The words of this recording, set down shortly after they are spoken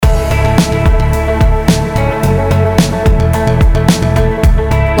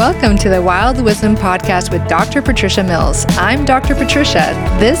Welcome to the Wild Wisdom Podcast with Dr. Patricia Mills. I'm Dr. Patricia.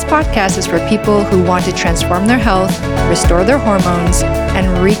 This podcast is for people who want to transform their health, restore their hormones, and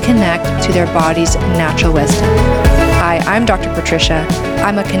reconnect to their body's natural wisdom. Hi, I'm Dr. Patricia.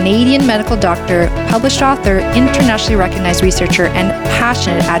 I'm a Canadian medical doctor, published author, internationally recognized researcher, and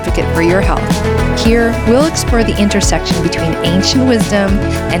passionate advocate for your health. Here, we'll explore the intersection between ancient wisdom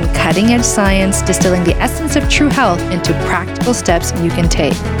and cutting-edge science, distilling the essence of true health into practical steps you can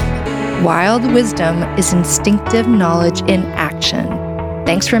take. Wild wisdom is instinctive knowledge in action.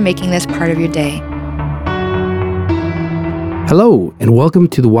 Thanks for making this part of your day. Hello, and welcome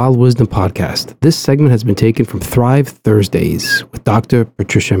to the Wild Wisdom Podcast. This segment has been taken from Thrive Thursdays with Dr.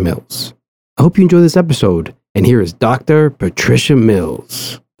 Patricia Mills. I hope you enjoy this episode, and here is Dr. Patricia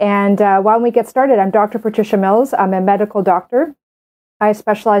Mills. And why don't we get started? I'm Dr. Patricia Mills. I'm a medical doctor. I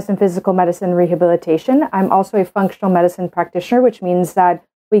specialize in physical medicine rehabilitation. I'm also a functional medicine practitioner, which means that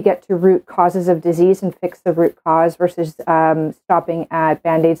we get to root causes of disease and fix the root cause versus stopping at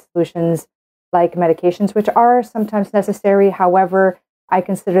Band-Aid solutions like medications, which are sometimes necessary. However, I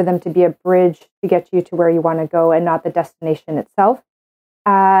consider them to be a bridge to get you to where you want to go and not the destination itself.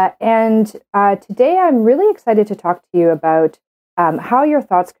 And today I'm really excited to talk to you about how your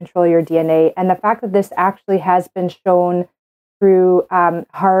thoughts control your DNA, and the fact that this actually has been shown through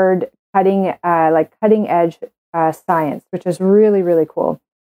hard cutting edge science, which is really, really cool.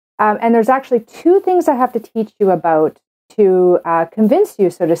 And there's actually two things I have to teach you about to convince you,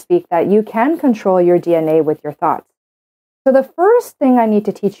 so to speak, that you can control your DNA with your thoughts. So the first thing I need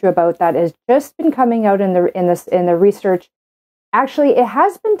to teach you about that has just been coming out in the research. Actually, it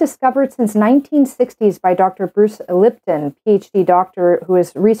has been discovered since 1960s by Dr. Bruce Lipton, PhD doctor, who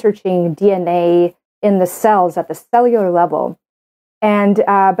is researching DNA in the cells at the cellular level. And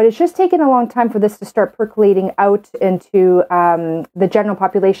but it's just taken a long time for this to start percolating out into the general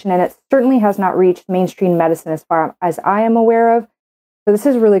population, and it certainly has not reached mainstream medicine as far as I am aware of. So this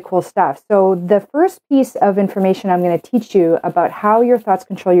is really cool stuff. So the first piece of information I'm going to teach you about how your thoughts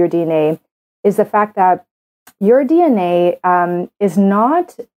control your DNA is the fact that your DNA is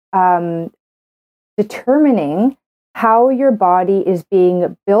not determining how your body is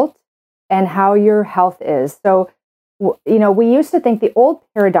being built and how your health is. So we used to think the old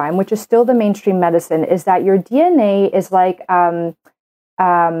paradigm, which is still the mainstream medicine, is that your DNA is like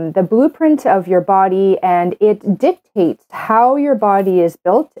the blueprint of your body, and it dictates how your body is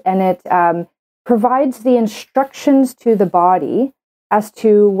built, and it provides the instructions to the body as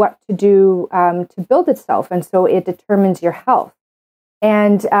to what to do to build itself, and so it determines your health.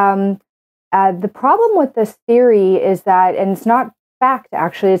 And the problem with this theory is that, and it's not fact,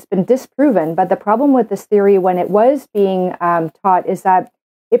 actually, it's been disproven, but the problem with this theory when it was being taught is that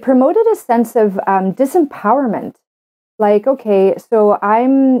it promoted a sense of disempowerment. Like, okay, so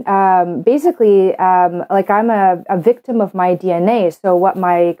I'm basically like I'm a victim of my DNA. So what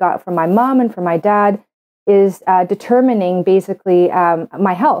I got from my mom and from my dad is determining basically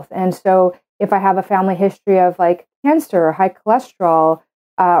my health. And so if I have a family history of like cancer or high cholesterol,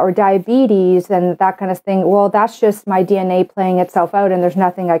 or diabetes and that kind of thing, well, that's just my DNA playing itself out and there's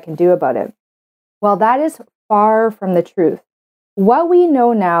nothing I can do about it. Well, that is far from the truth. What we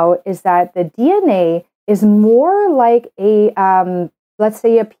know now is that the DNA is more like a, let's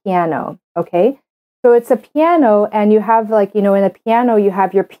say a piano, okay? So it's a piano, and you have like, in a piano, you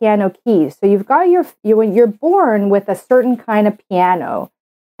have your piano keys. So you've got when you're born with a certain kind of piano.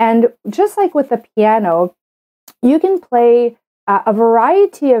 And just like with the piano, you can play a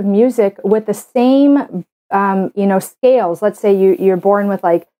variety of music with the same, scales. Let's say you're born with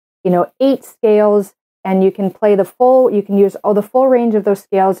 8 scales, and you can play you can use all the full range of those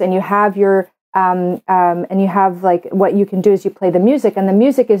scales, and you have and you have what you can do is you play the music, and the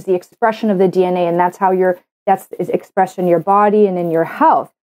music is the expression of the DNA, and that's expressed in your body and in your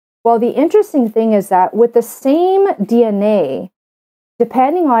health. Well, the interesting thing is that with the same DNA,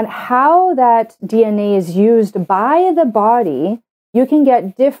 depending on how that DNA is used by the body, you can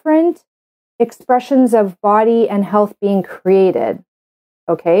get different expressions of body and health being created.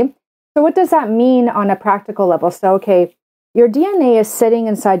 Okay? So what does that mean on a practical level? So, okay, your DNA is sitting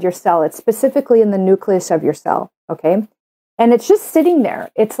inside your cell. It's specifically in the nucleus of your cell. Okay? And it's just sitting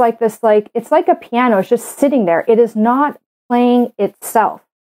there. It's like this, it's like a piano. It's just sitting there. It is not playing itself.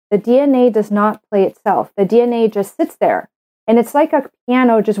 The DNA does not play itself. The DNA just sits there. And it's like a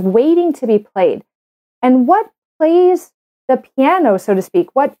piano just waiting to be played. And what plays the piano, so to speak?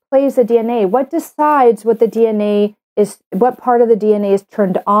 What plays the DNA? What decides what part of the DNA is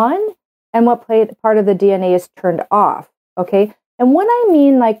turned on and what part of the DNA is turned off? Okay. And when I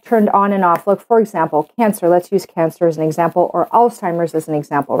mean like turned on and off, look, for example, cancer, let's use cancer as an example, or Alzheimer's as an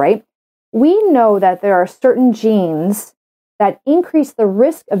example, right? We know that there are certain genes that increase the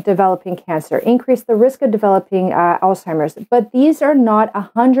risk of developing cancer, increase the risk of developing Alzheimer's, but these are not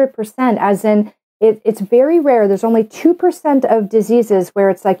 100%, as in it's very rare. There's only 2% of diseases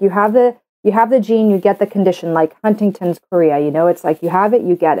where it's like you have the gene, you get the condition, like Huntington's chorea, it's like you have it,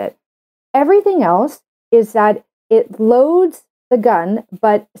 you get it. Everything else is that it loads the gun,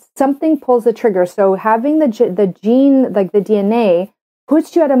 but something pulls the trigger. So having the gene, like the DNA,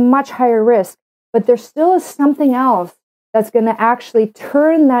 puts you at a much higher risk, but there still is something else that's going to actually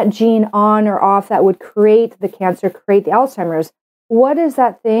turn that gene on or off that would create the cancer, create the Alzheimer's. What is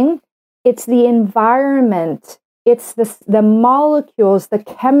that thing? It's the environment. It's the molecules, the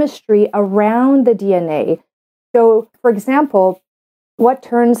chemistry around the DNA. So, for example, what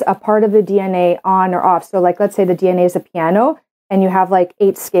turns a part of the DNA on or off? So, like, let's say the DNA is a piano and you have like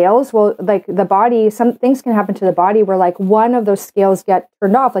 8 scales. Well, like the body, some things can happen to the body where like one of those scales get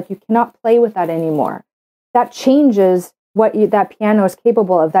turned off. Like you cannot play with that anymore. That changes what that piano is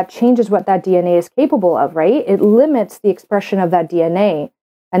capable of. That changes what that DNA is capable of, right? It limits the expression of that DNA.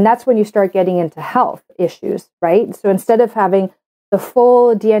 And that's when you start getting into health issues, right? So instead of having the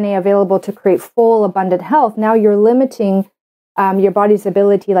full DNA available to create full abundant health, now you're limiting your body's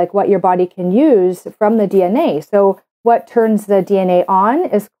ability, like what your body can use from the DNA. So what turns the DNA on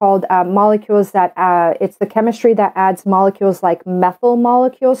is called molecules that, it's the chemistry that adds molecules like methyl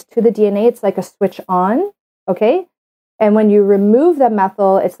molecules to the DNA. It's like a switch on, okay? And when you remove the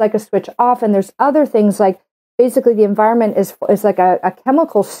methyl, it's like a switch off. And there's other things like, basically the environment is like a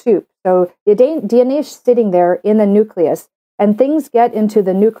chemical soup. So the DNA is sitting there in the nucleus, and things get into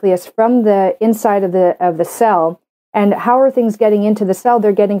the nucleus from the inside of the cell. And how are things getting into the cell?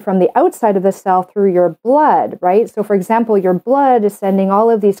 They're getting from the outside of the cell through your blood, right? So for example, your blood is sending all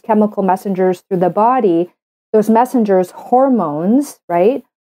of these chemical messengers through the body. Those messengers, hormones, right?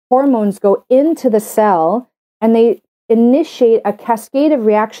 Hormones go into the cell and they initiate a cascade of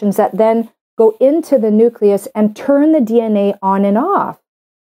reactions that then go into the nucleus and turn the DNA on and off.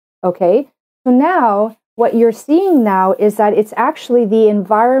 Okay? So now what you're seeing now is that it's actually the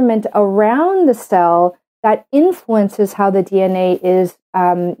environment around the cell that influences how the DNA is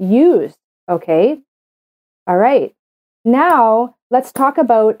used, okay? All right. Now, let's talk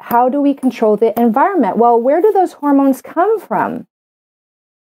about how do we control the environment? Well, where do those hormones come from?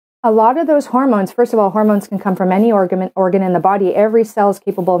 A lot of those hormones, first of all, hormones can come from any organ in the body. Every cell is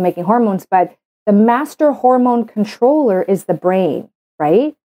capable of making hormones, but the master hormone controller is the brain,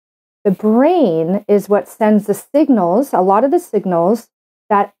 right? The brain is what sends the signals, a lot of the signals,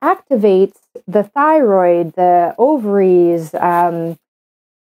 that activates the thyroid, the ovaries, the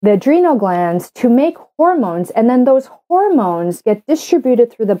adrenal glands to make hormones. And then those hormones get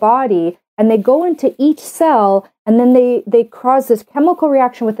distributed through the body and they go into each cell, and then they cause this chemical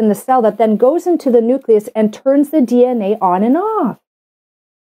reaction within the cell that then goes into the nucleus and turns the DNA on and off.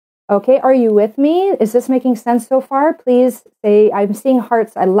 Okay, are you with me? Is this making sense so far? Please say, I'm seeing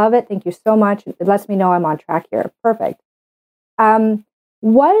hearts. I love it. Thank you so much. It lets me know I'm on track here. Perfect.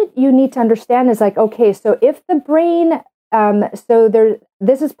 What you need to understand is like, okay, so if the brain,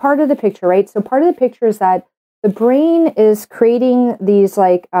 this is part of the picture, right? So part of the picture is that the brain is creating these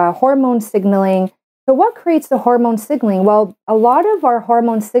like hormone signaling. So what creates the hormone signaling? Well, a lot of our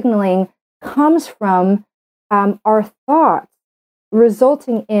hormone signaling comes from our thoughts,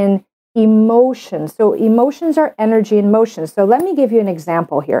 resulting in emotions. So emotions are energy in motion. So let me give you an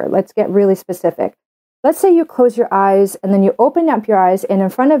example here. Let's get really specific. Let's say you close your eyes and then you open up your eyes, and in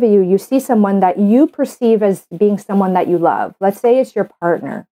front of you, you see someone that you perceive as being someone that you love. Let's say it's your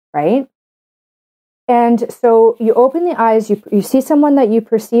partner, right? And so you open the eyes, you see someone that you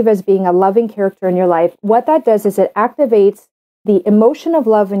perceive as being a loving character in your life. What that does is it activates the emotion of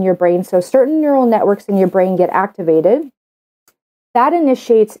love in your brain. So certain neural networks in your brain get activated. That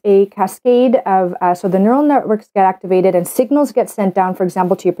initiates a cascade of, so the neural networks get activated and signals get sent down, for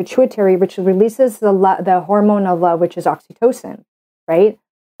example, to your pituitary, which releases the hormone of love, which is oxytocin, right?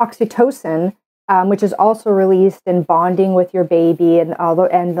 Oxytocin, which is also released in bonding with your baby and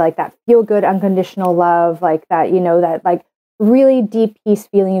like that feel good, unconditional love, like that, that like really deep peace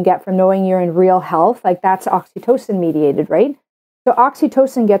feeling you get from knowing you're in real health, like that's oxytocin mediated, right? So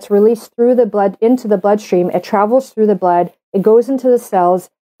oxytocin gets released through the blood into the bloodstream. It travels through the blood. It goes into the cells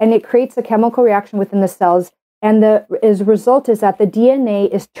and it creates a chemical reaction within the cells. And the result is that the DNA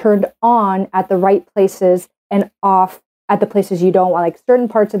is turned on at the right places and off at the places you don't want. Like certain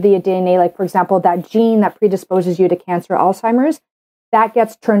parts of the DNA, like for example, that gene that predisposes you to cancer, Alzheimer's, that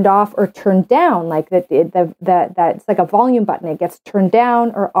gets turned off or turned down, like that it's like a volume button. It gets turned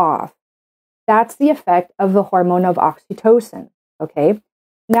down or off. That's the effect of the hormone of oxytocin, okay?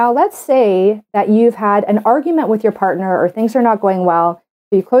 Now, let's say that you've had an argument with your partner or things are not going well.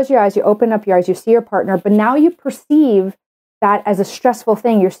 So you close your eyes, you open up your eyes, you see your partner, but now you perceive that as a stressful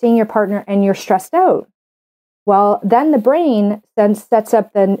thing. You're seeing your partner and you're stressed out. Well, then the brain then sets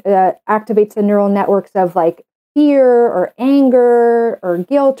up activates the neural networks of like fear or anger or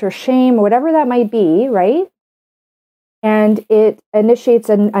guilt or shame or whatever that might be, right? And it initiates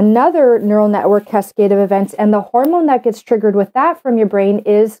another neural network cascade of events. And the hormone that gets triggered with that from your brain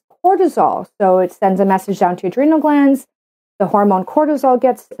is cortisol. So it sends a message down to adrenal glands. The hormone cortisol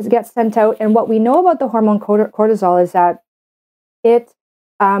gets sent out. And what we know about the hormone cortisol is that it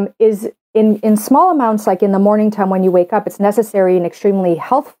is in small amounts, like in the morning time when you wake up, it's necessary and extremely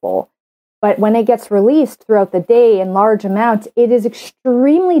healthful. But when it gets released throughout the day in large amounts, it is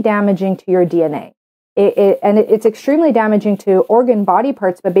extremely damaging to your DNA. It's extremely damaging to organ body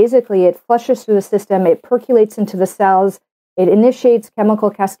parts, but basically it flushes through the system, it percolates into the cells, it initiates chemical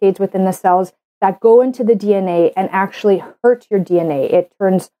cascades within the cells that go into the DNA and actually hurt your DNA. It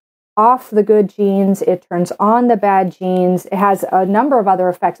turns off the good genes, it turns on the bad genes. It has a number of other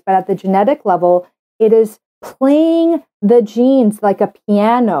effects, but at the genetic level, it is playing the genes like a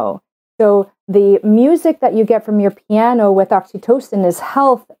piano. So the music that you get from your piano with oxytocin is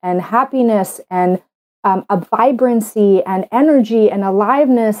health and happiness and a vibrancy and energy and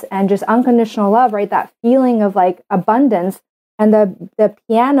aliveness and just unconditional love, right? That feeling of like abundance. And the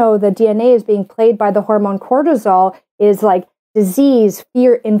piano, the DNA is being played by the hormone cortisol is like disease,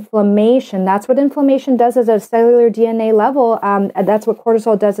 fear, inflammation. That's what inflammation does at a cellular DNA level. That's what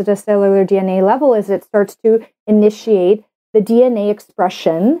cortisol does at a cellular DNA level is it starts to initiate the DNA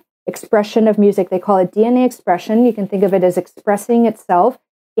expression of music. They call it DNA expression. You can think of it as expressing itself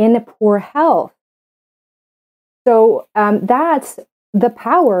in poor health. So that's the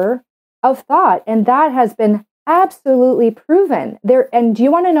power of thought. And that has been absolutely proven there. And do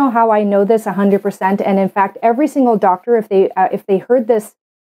you want to know how I know this 100%? And in fact, every single doctor, if they heard this,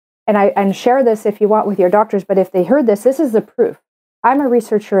 and share this if you want with your doctors, but if they heard this, this is the proof. I'm a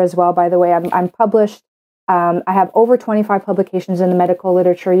researcher as well, by the way. I'm published. I have over 25 publications in the medical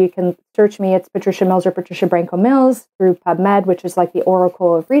literature. You can search me. It's Patricia Mills or Patricia Branco Mills through PubMed, which is like the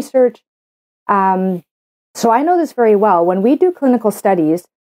oracle of research. So I know this very well. When we do clinical studies,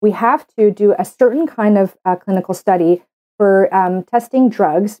 we have to do a certain kind of clinical study for testing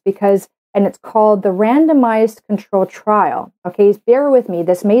drugs and it's called the randomized control trial. Okay, bear with me.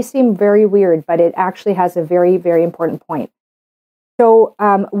 This may seem very weird, but it actually has a very, very important point. So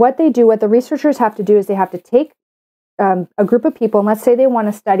what the researchers have to do is they have to take a group of people, and let's say they want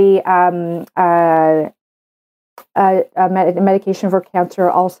to study a medication for cancer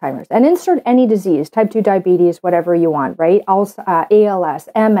or Alzheimer's, and insert any disease, type 2 diabetes, whatever you want, right? ALS,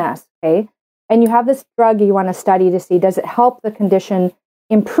 MS, okay? And you have this drug you want to study to see, does it help the condition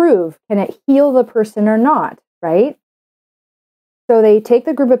improve? Can it heal the person or not, right? So they take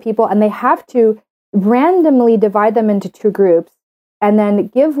the group of people and they have to randomly divide them into two groups and then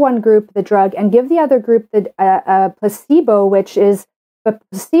give one group the drug and give the other group the placebo, but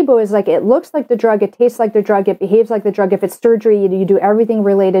placebo is like, it looks like the drug, it tastes like the drug, it behaves like the drug. If it's surgery, you do everything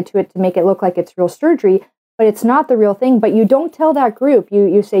related to it to make it look like it's real surgery, but it's not the real thing. But you don't tell that group.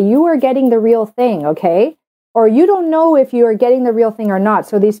 You say, you are getting the real thing, okay? Or you don't know if you are getting the real thing or not.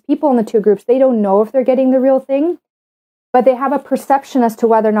 So these people in the two groups, they don't know if they're getting the real thing, but they have a perception as to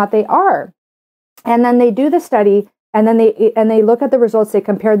whether or not they are. And then they do the study, and then they look at the results, they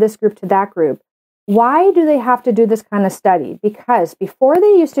compare this group to that group. Why do they have to do this kind of study? Because before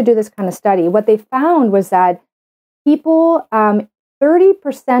they used to do this kind of study, what they found was that people,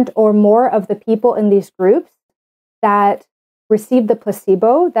 30% or more of the people in these groups that received the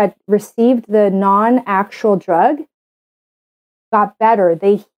placebo, that received the non-actual drug, got better.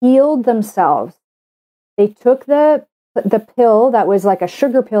 They healed themselves. They took the pill that was like a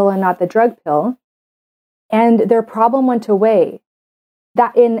sugar pill and not the drug pill, and their problem went away.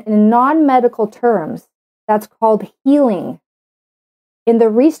 That in non-medical terms, that's called healing. In the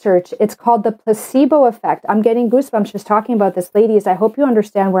research, it's called the placebo effect. I'm getting goosebumps just talking about this, ladies. I hope you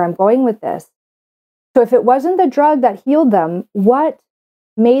understand where I'm going with this. So if it wasn't the drug that healed them, what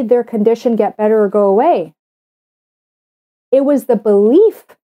made their condition get better or go away? It was the belief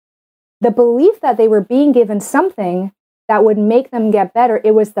that they were being given something that would make them get better.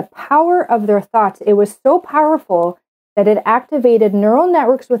 It was the power of their thoughts. It was so powerful that it activated neural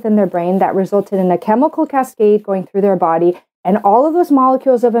networks within their brain that resulted in a chemical cascade going through their body, and all of those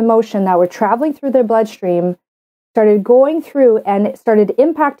molecules of emotion that were traveling through their bloodstream started going through and it started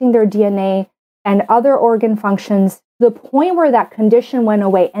impacting their DNA and other organ functions to the point where that condition went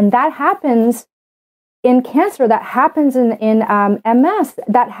away. And that happens in cancer, that happens in MS,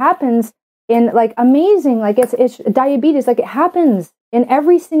 that happens in like amazing, like it's diabetes, like it happens in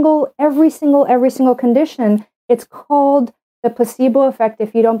every single condition. It's called the placebo effect.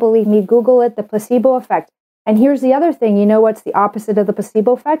 If you don't believe me, Google it, the placebo effect. And here's the other thing. You know what's the opposite of the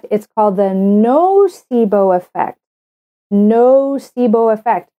placebo effect? It's called the nocebo effect. Nocebo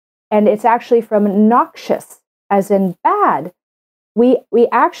effect. And it's actually from noxious, as in bad. We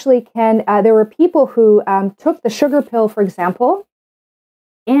actually can, there were people who took the sugar pill, for example,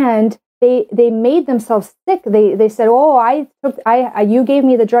 and they made themselves sick. They said, oh, you gave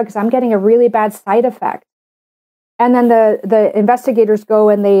me the drug because I'm getting a really bad side effect. And then the investigators go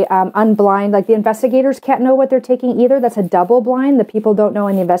and they unblind. Like the investigators can't know what they're taking either. That's a double blind. The people don't know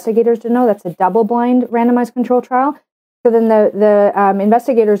and the investigators don't know. That's a double blind randomized control trial. So then the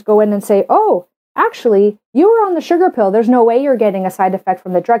investigators go in and say, oh, actually, you were on the sugar pill. There's no way you're getting a side effect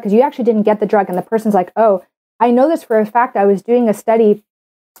from the drug because you actually didn't get the drug. And the person's like, oh, I know this for a fact. I was doing a study,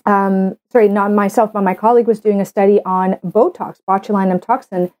 sorry, not myself, but my colleague was doing a study on Botox, botulinum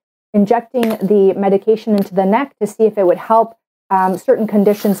toxin, injecting the medication into the neck to see if it would help certain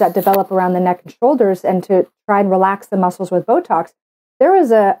conditions that develop around the neck and shoulders and to try and relax the muscles with Botox. There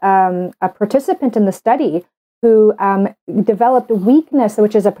was a participant in the study who developed weakness,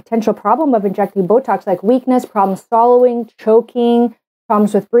 which is a potential problem of injecting Botox, like weakness, problems swallowing, choking,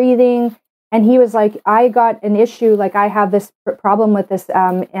 problems with breathing. And he was like, I got an issue, like I have this problem with this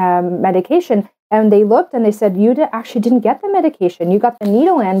medication. And they looked and they said, you actually didn't get the medication. You got the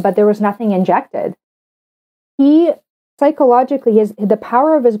needle in, but there was nothing injected. He psychologically, the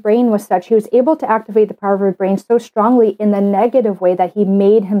power of his brain was such, he was able to activate the power of his brain so strongly in the negative way that he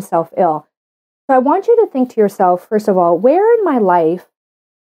made himself ill. So I want you to think to yourself, first of all, where in my life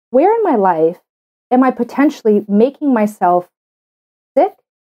am I potentially making myself sick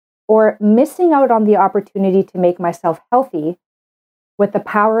or missing out on the opportunity to make myself healthy with the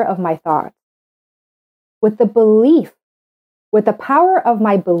power of my thoughts? With the belief, with the power of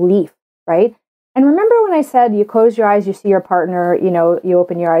my belief, right? And remember when I said you close your eyes, you see your partner, you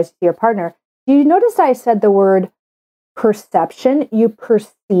open your eyes, you see your partner. Do you notice I said the word perception? You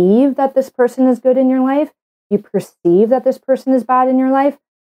perceive that this person is good in your life. You perceive that this person is bad in your life.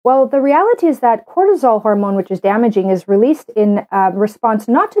 Well, the reality is that cortisol hormone, which is damaging, is released in response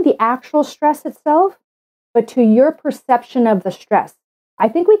not to the actual stress itself, but to your perception of the stress. I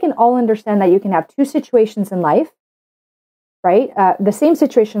think we can all understand that you can have two situations in life, right? The same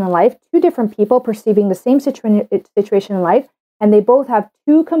situation in life, two different people perceiving the same situation in life, and they both have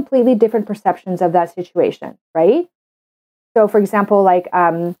two completely different perceptions of that situation, right? So, for example, like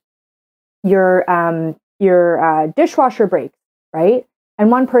your dishwasher breaks, right? And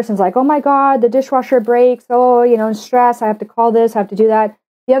one person's like, oh my God, the dishwasher breaks. Oh, in stress, I have to call this, I have to do that.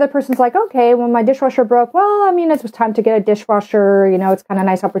 The other person's like, okay, when my dishwasher broke, well, I mean, it was time to get a dishwasher. It's kind of a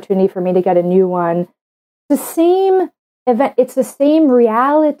nice opportunity for me to get a new one. The same event, it's the same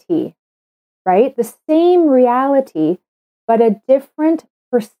reality, right? The same reality, but a different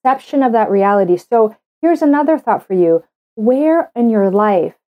perception of that reality. So here's another thought for you. Where in your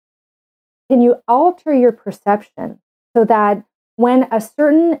life can you alter your perception so that when a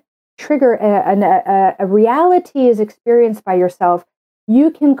certain trigger, a reality is experienced by yourself, you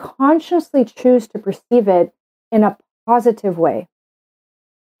can consciously choose to perceive it in a positive way?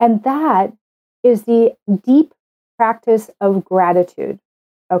 And that is the deep practice of gratitude,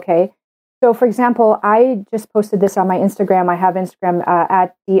 okay? So, for example, I just posted this on my Instagram. I have Instagram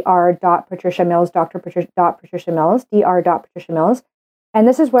at dr.patriciamills, dr.patriciamills, dr.patriciamills. And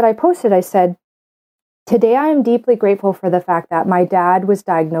this is what I posted. I said, today I am deeply grateful for the fact that my dad was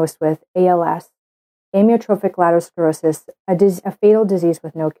diagnosed with ALS, amyotrophic lateral sclerosis, a fatal disease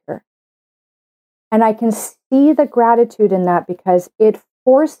with no cure. And I can see the gratitude in that because it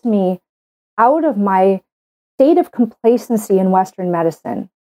forced me out of my state of complacency in Western medicine,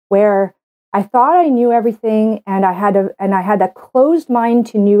 where I thought I knew everything and I had a closed mind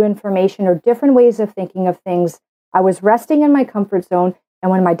to new information or different ways of thinking of things. I was resting in my comfort zone.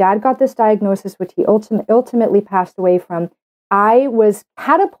 And when my dad got this diagnosis, which he ultimately passed away from, I was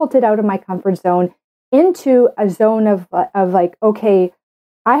catapulted out of my comfort zone into a zone of like, okay,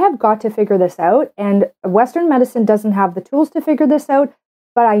 I have got to figure this out. And Western medicine doesn't have the tools to figure this out.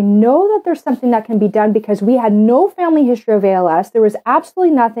 But I know that there's something that can be done because we had no family history of ALS. There was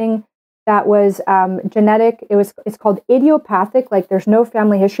absolutely nothing that was genetic. It's called idiopathic, like there's no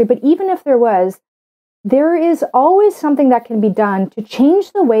family history. But even if there was, there is always something that can be done to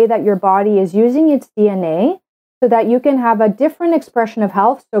change the way that your body is using its DNA so that you can have a different expression of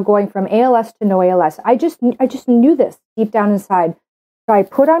health. So going from ALS to no ALS. I just knew this deep down inside. So I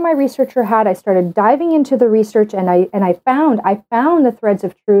put on my researcher hat. I started diving into the research, and I found the threads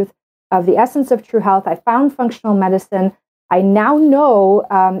of truth, of the essence of true health. I found functional medicine. I now know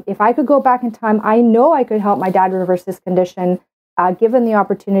if I could go back in time, I know I could help my dad reverse this condition, given the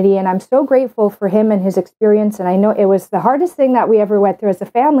opportunity. And I'm so grateful for him and his experience. And I know it was the hardest thing that we ever went through as a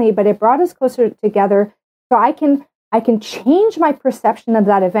family, but it brought us closer together. So I can change my perception of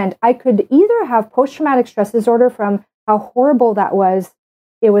that event. I could either have post-traumatic stress disorder from how horrible that was.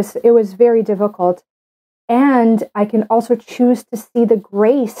 It was very difficult. And I can also choose to see the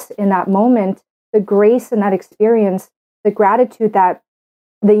grace in that moment, the grace in that experience, the gratitude that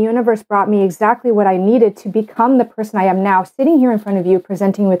the universe brought me exactly what I needed to become the person I am now, sitting here in front of you,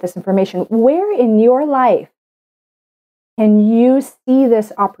 presenting with this information. Where in your life can you see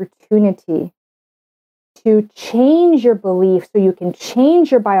this opportunity to change your belief so you can change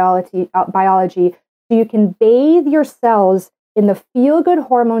your biology, so you can bathe your cells in the feel-good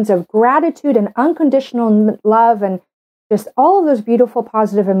hormones of gratitude and unconditional love and just all of those beautiful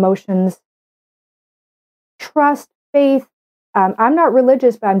positive emotions, trust, faith. I'm not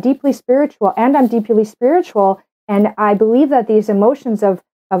religious, but I'm deeply spiritual, and I'm deeply spiritual. And I believe that these emotions of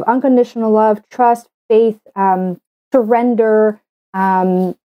unconditional love, trust, faith, surrender,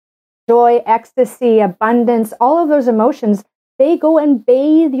 joy, ecstasy, abundance, all of those emotions, they go and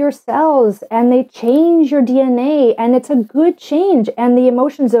bathe your cells and they change your DNA, and it's a good change. And the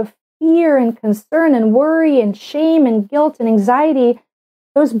emotions of fear and concern and worry and shame and guilt and anxiety,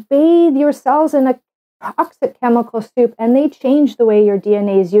 those bathe your cells in a toxic chemical soup, and they change the way your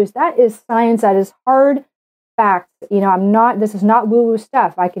DNA is used. That is science. That is hard facts. This is not woo-woo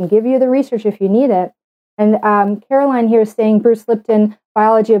stuff. I can give you the research if you need it. And Caroline here is saying Bruce Lipton,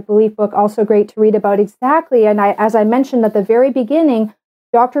 Biology of Belief book, also great to read about. Exactly. And as I mentioned at the very beginning,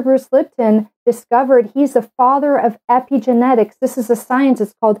 Dr. Bruce Lipton discovered he's the father of epigenetics. This is a science.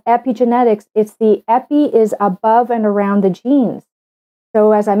 It's called epigenetics. It's the epi is above and around the genes.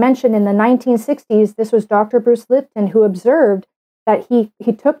 So as I mentioned, in the 1960s, this was Dr. Bruce Lipton who observed that he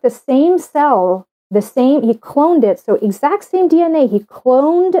took the same cell, he cloned it. So exact same DNA. He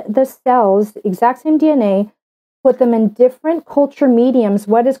cloned the cells, exact same DNA, put them in different culture mediums.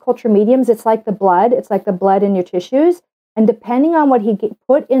 What is culture mediums? It's like the blood. It's like the blood in your tissues. And depending on what he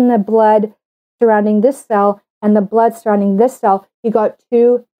put in the blood surrounding this cell and the blood surrounding this cell, he got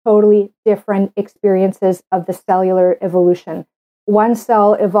two totally different experiences of the cellular evolution. One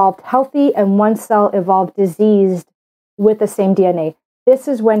cell evolved healthy and one cell evolved diseased with the same DNA. This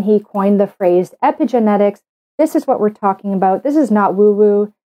is when he coined the phrase epigenetics. This is what we're talking about. This is not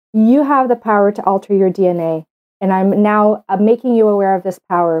woo-woo. You have the power to alter your DNA. And I'm now making you aware of this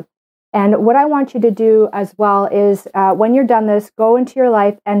power. And what I want you to do as well is when you're done this, go into your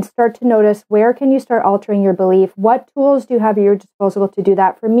life and start to notice, where can you start altering your belief? What tools do you have at your disposal to do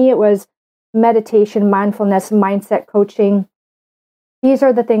that? For me, it was meditation, mindfulness, mindset coaching. These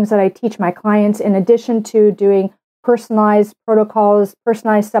are the things that I teach my clients, in addition to doing personalized protocols,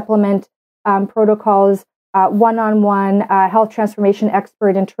 personalized supplement protocols, one-on-one health transformation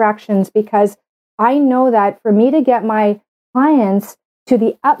expert interactions, because I know that for me to get my clients to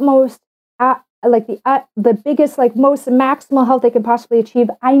the utmost, the biggest, most maximal health they can possibly achieve,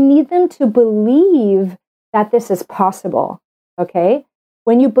 I need them to believe that this is possible, okay?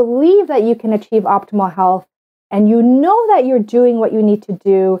 When you believe that you can achieve optimal health and you know that you're doing what you need to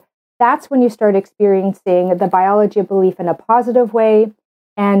do, that's when you start experiencing the biology of belief in a positive way.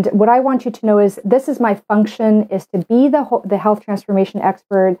 And what I want you to know is this is my function, is to be the health transformation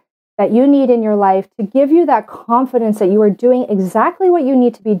expert that you need in your life, to give you that confidence that you are doing exactly what you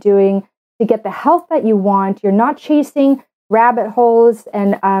need to be doing to get the health that you want. You're not chasing rabbit holes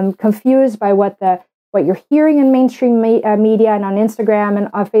and confused by what you're hearing in mainstream media and on Instagram and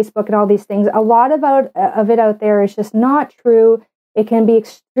on Facebook and all these things. A lot of it out there is just not true. It can be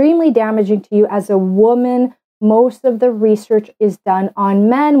extremely damaging to you as a woman. Most of the research is done on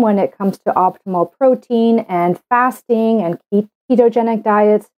men when it comes to optimal protein and fasting and ketogenic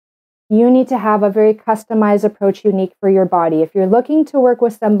diets. You need to have a very customized approach unique for your body. If you're looking to work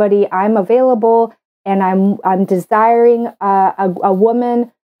with somebody, I'm available, and I'm desiring a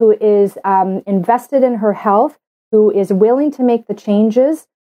woman who is invested in her health, who is willing to make the changes,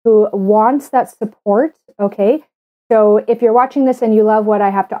 who wants that support, okay? So if you're watching this and you love what I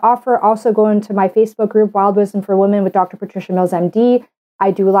have to offer, also go into my Facebook group, Wild Wisdom for Women with Dr. Patricia Mills, MD.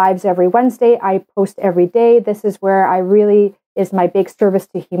 I do lives every Wednesday. I post every day. This is where I really is my big service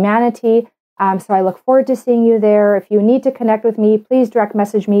to humanity. So I look forward to seeing you there. If you need to connect with me, please direct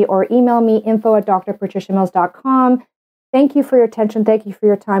message me or email me info@drpatriciamills.com. Thank you for your attention. Thank you for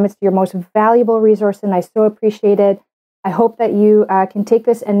your time. It's your most valuable resource, and I so appreciate it. I hope that you can take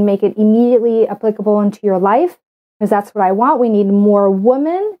this and make it immediately applicable into your life, because that's what I want. We need more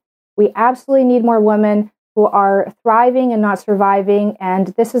women. We absolutely need more women who are thriving and not surviving. And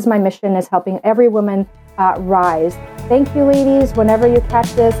this is my mission, is helping every woman rise. Thank you, ladies. Whenever you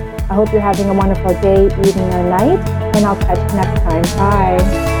catch this, I hope you're having a wonderful day, evening, or night. And I'll catch you next time. Bye.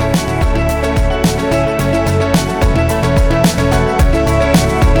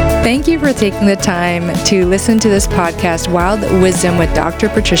 Thank you for taking the time to listen to this podcast, Wild Wisdom with Dr.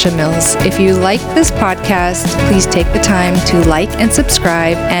 Patricia Mills. If you like this podcast, please take the time to like and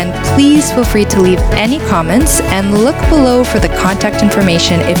subscribe, and please feel free to leave any comments and look below for the contact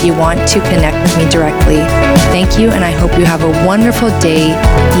information if you want to connect with me directly. Thank you, and I hope you have a wonderful day,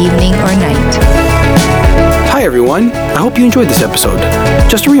 evening, or night. Hi everyone, I hope you enjoyed this episode.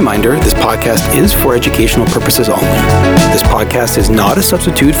 Just a reminder, this podcast is for educational purposes only. This podcast is not a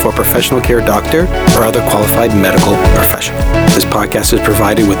substitute for a professional care doctor or other qualified medical professional. This podcast is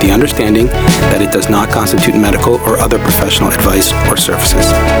provided with the understanding that it does not constitute medical or other professional advice or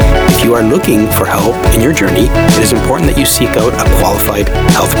services. If you are looking for help in your journey, it is important that you seek out a qualified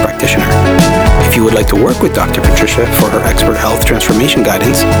health practitioner. If you would like to work with Dr. Patricia for her expert health transformation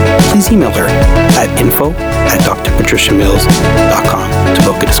guidance, please email her at info@drpatriciamills.com to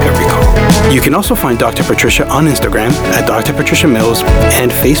book a discovery call. You can also find Dr. Patricia on Instagram at Dr. Patricia Mills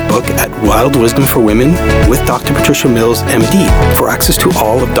and Facebook at Wild Wisdom for Women with Dr. Patricia Mills, MD. For access to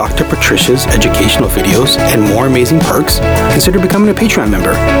all of Dr. Patricia's educational videos and more amazing perks, consider becoming a Patreon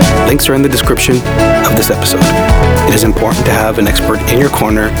member. Links are in the description of this episode. It is important to have an expert in your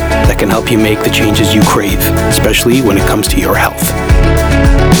corner that can help you make the changes you crave, especially when it comes to your health.